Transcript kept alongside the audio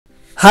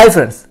Hi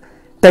friends,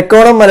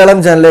 TechCorner Malayalam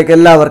channel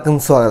എല്ലാവർക്കും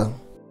സ്വാഗതം.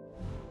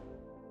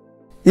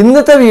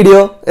 ഇന്നത്തെ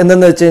വീഡിയോ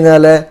എന്തെന്ന്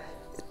വെച്ചുകഴിഞ്ഞാൽ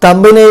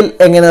തംബ്നെയിൽ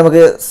എങ്ങനെ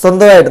നമുക്ക്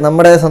സ്വന്തമായിട്ട്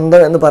നമ്മുടെ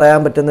സ്വന്തം എന്ന്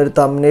പറയാൻ പറ്റുന്ന ഒരു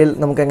തംബ്നെയിൽ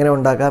നമുക്ക് എങ്ങനെ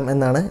ഉണ്ടാക്കാം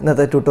എന്നാണ്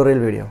ഇന്നത്തെ ട്യൂട്ടോറിയൽ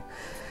വീഡിയോ.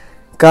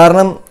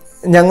 കാരണം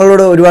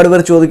ഞങ്ങളോട് ഒരുപാട്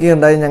പേർ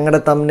ചോദിക്കുകയുണ്ടായി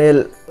ഞങ്ങളുടെ തംബ്നെയിൽ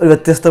ഒരു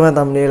വ്യത്യസ്തമായ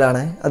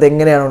തംബ്നെയിലാണ്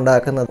അതെങ്ങനെയാണ്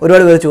ഉണ്ടാക്കുന്നത്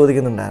ഒരുപാട് പേർ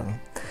ചോദിക്കുന്നുണ്ടായിരുന്നു.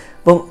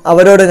 അപ്പം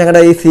അവരോട്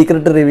ഞങ്ങളുടെ ഈ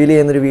സീക്രട്ട് റിവീൽ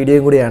ചെയ്യുന്ന ഒരു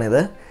വീഡിയോയും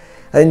കൂടിയാണിത്.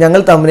 അത്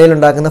ഞങ്ങൾ തംബ്നെയിൽ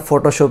ഉണ്ടാക്കുന്ന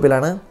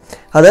ഫോട്ടോഷോപ്പിലാണ്.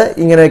 അത്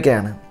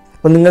ഇങ്ങനെയൊക്കെയാണ്.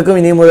 അപ്പോൾ നിങ്ങൾക്കും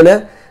ഇനി മുതൽ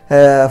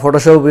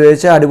ഫോട്ടോഷോപ്പ്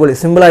ഉപയോഗിച്ച് അടിപൊളി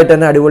സിമ്പിളായിട്ട്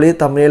തന്നെ അടിപൊളി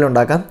തംബ്നെയിൽ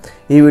ഉണ്ടാക്കാം.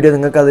 ഈ വീഡിയോ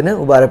നിങ്ങൾക്ക് അതിന്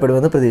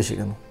ഉപകാരപ്പെടുമെന്ന്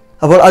പ്രതീക്ഷിക്കുന്നു.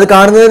 അപ്പോൾ അത്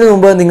കാണുന്നതിന്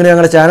മുമ്പ് നിങ്ങൾ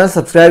ഞങ്ങളുടെ ചാനൽ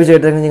സബ്സ്ക്രൈബ്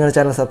ചെയ്തിട്ടുണ്ടെങ്കിൽ നിങ്ങളുടെ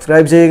ചാനൽ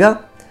സബ്സ്ക്രൈബ് ചെയ്യുക.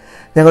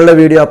 ഞങ്ങളുടെ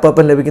വീഡിയോ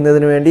അപ്പം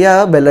ലഭിക്കുന്നതിന് വേണ്ടി ആ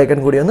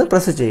ബെല്ലൈക്കൺ കൂടി ഒന്ന്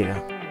പ്രസ്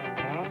ചെയ്യുക.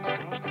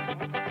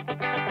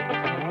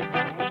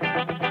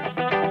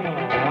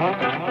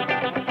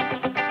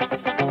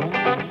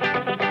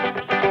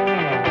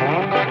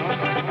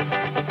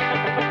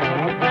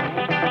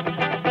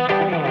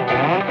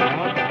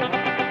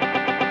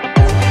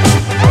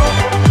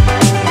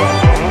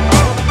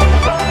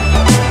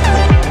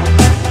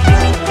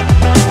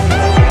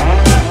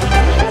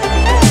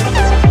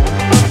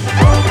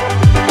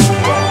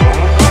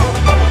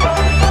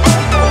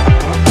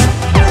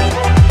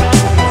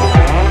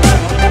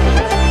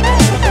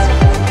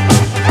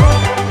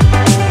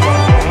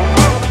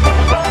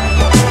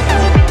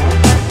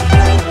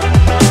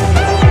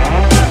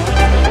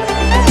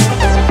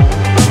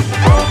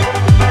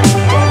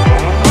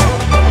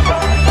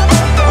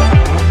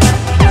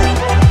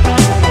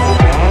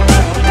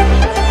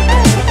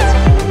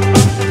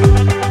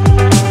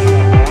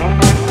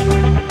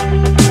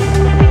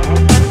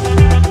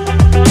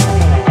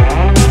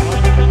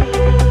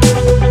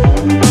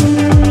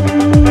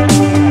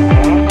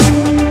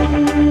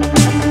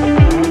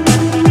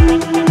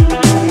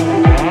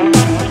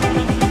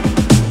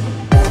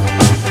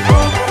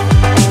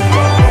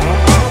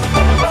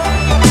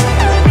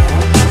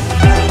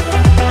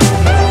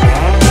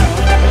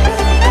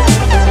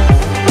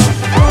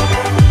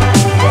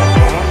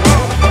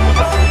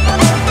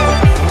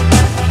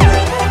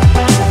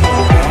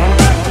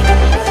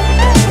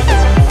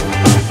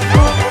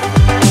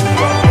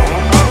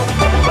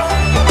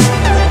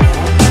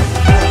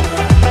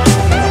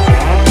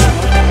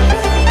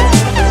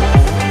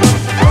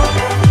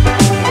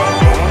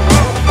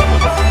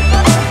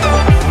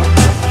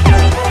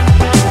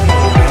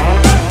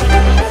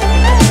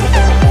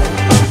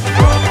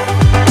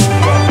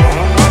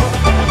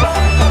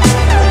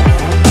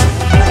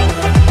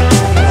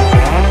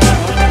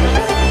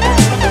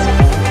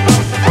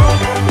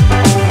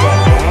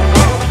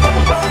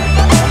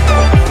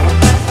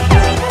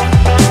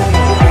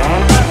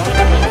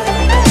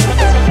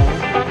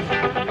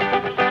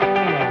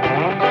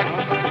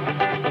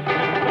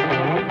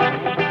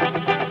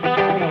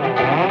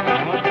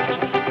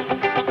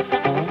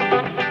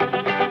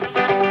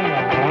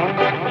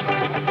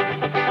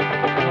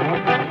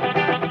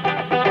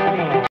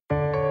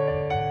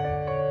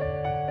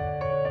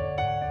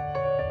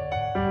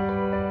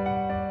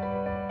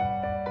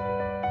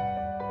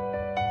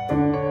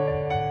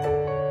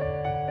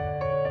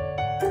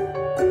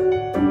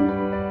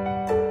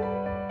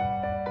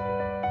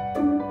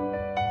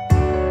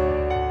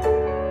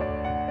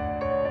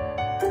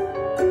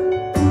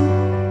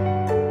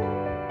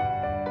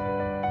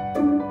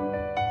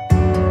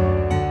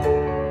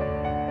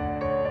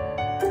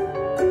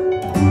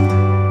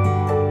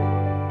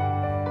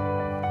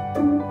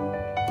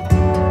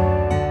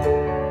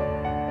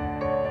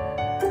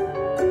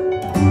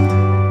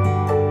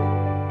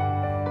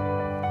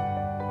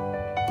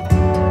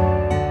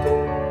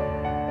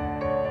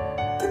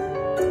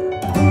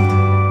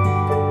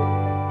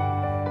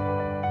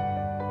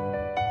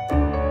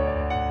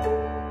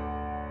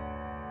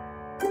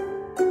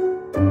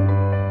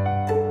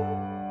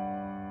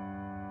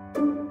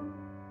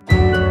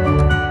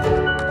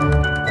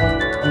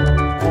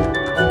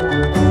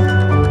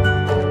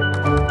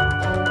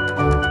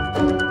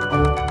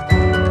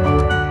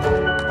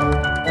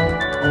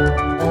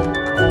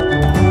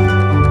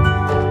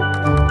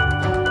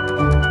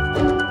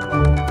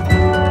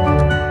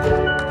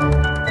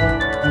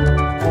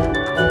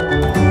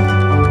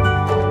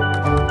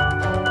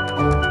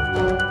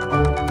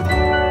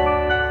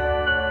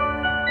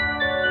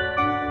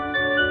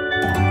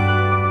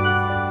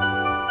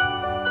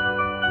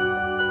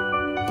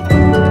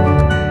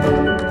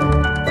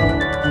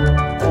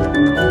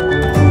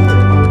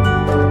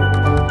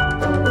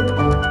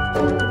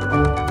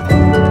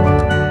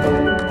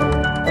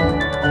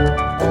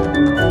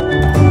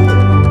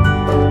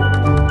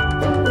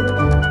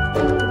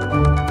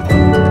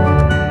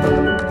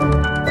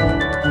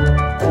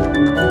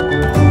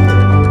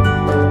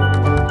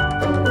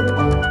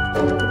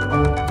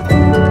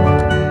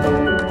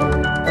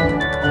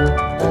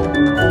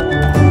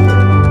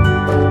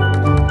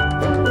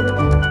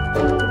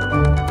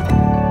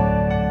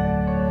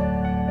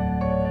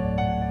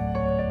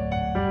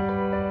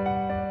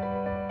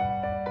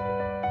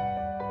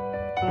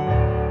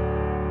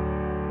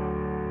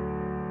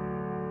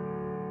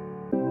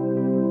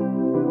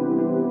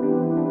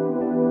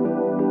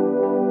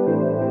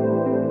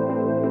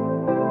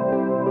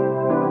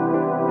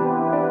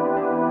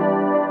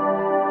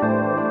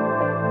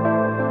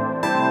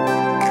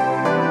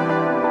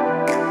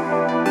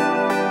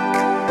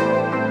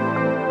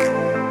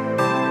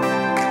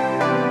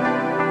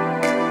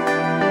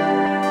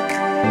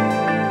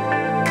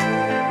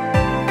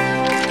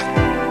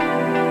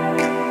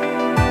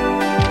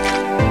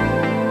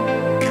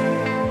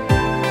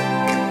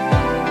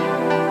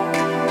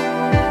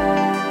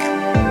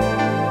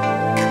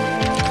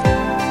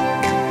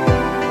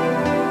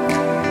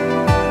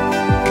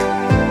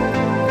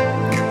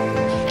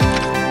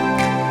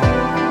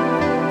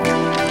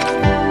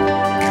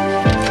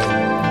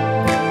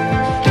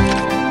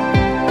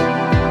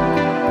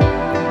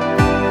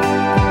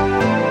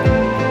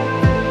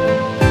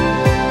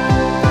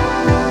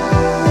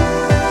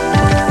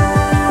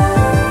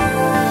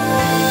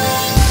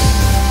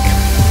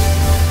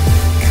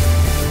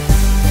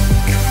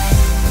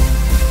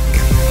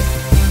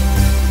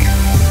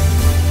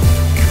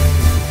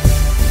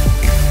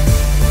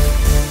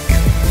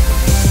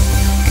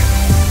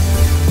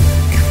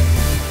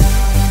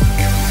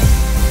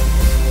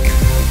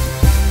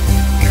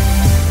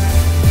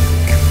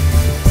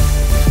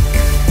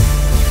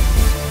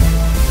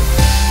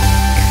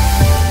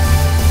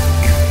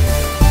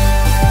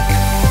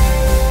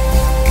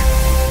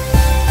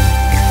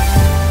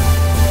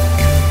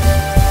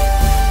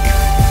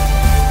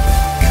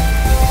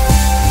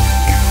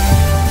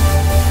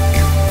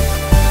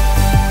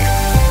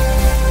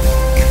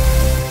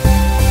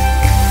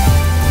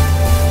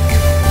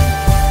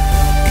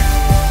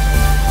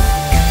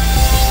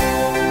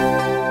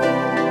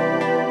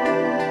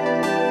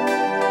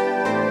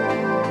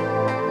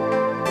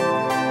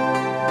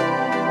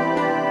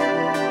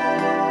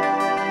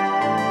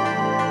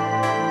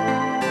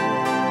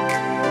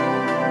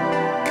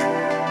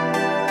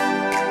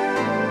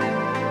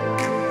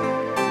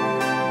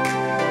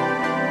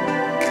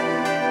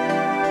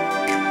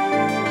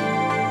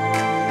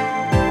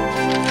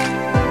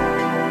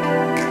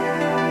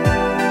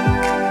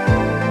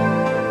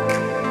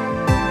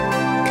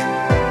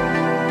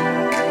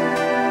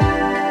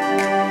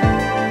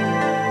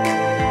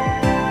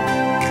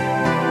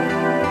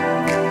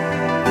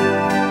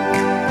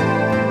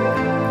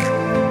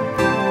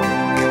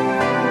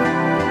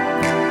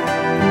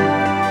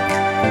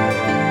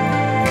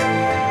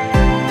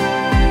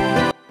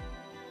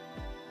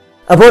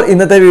 അപ്പോൾ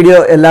ഇന്നത്തെ വീഡിയോ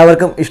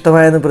എല്ലാവർക്കും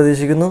ഇഷ്ടമായെന്ന്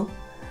പ്രതീക്ഷിക്കുന്നു.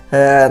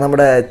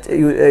 നമ്മുടെ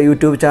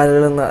യൂട്യൂബ്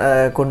ചാനലുകൾ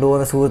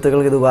കൊണ്ടുപോകുന്ന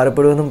സുഹൃത്തുക്കൾക്ക് ഇത്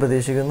ഉപകാരപ്പെടുമെന്നും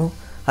പ്രതീക്ഷിക്കുന്നു.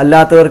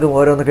 അല്ലാത്തവർക്കും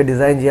ഓരോന്നൊക്കെ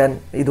ഡിസൈൻ ചെയ്യാൻ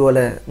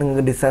ഇതുപോലെ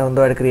നിങ്ങൾക്ക്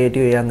സ്വന്തമായിട്ട്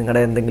ക്രിയേറ്റീവ് ചെയ്യാൻ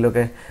നിങ്ങളുടെ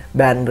എന്തെങ്കിലുമൊക്കെ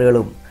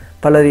ബാനറുകളും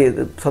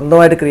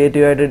സ്വന്തമായിട്ട്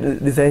ക്രിയേറ്റീവായിട്ട്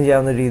ഡിസൈൻ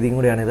ചെയ്യാവുന്ന രീതിയും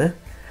കൂടിയാണിത്.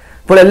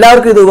 അപ്പോൾ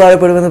എല്ലാവർക്കും ഇത്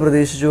ഉപകാരപ്പെടുമെന്ന്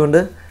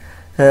പ്രതീക്ഷിച്ചുകൊണ്ട്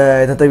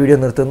ഇന്നത്തെ വീഡിയോ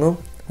നിർത്തുന്നു.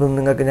 അപ്പം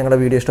നിങ്ങൾക്ക്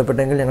ഞങ്ങളുടെ വീഡിയോ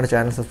ഇഷ്ടപ്പെട്ടെങ്കിൽ ഞങ്ങളുടെ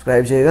ചാനൽ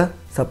സബ്സ്ക്രൈബ് ചെയ്യുക,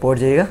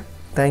 സപ്പോർട്ട് ചെയ്യുക.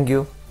 താങ്ക്